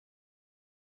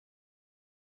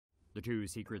The two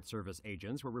Secret Service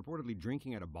agents were reportedly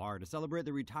drinking at a bar to celebrate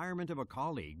the retirement of a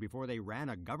colleague before they ran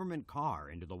a government car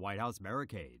into the White House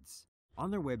barricades.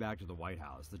 On their way back to the White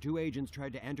House, the two agents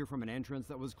tried to enter from an entrance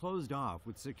that was closed off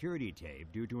with security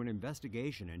tape due to an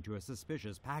investigation into a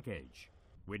suspicious package.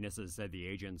 Witnesses said the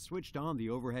agents switched on the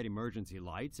overhead emergency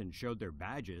lights and showed their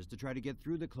badges to try to get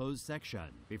through the closed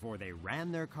section before they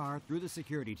ran their car through the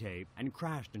security tape and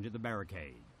crashed into the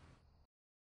barricades.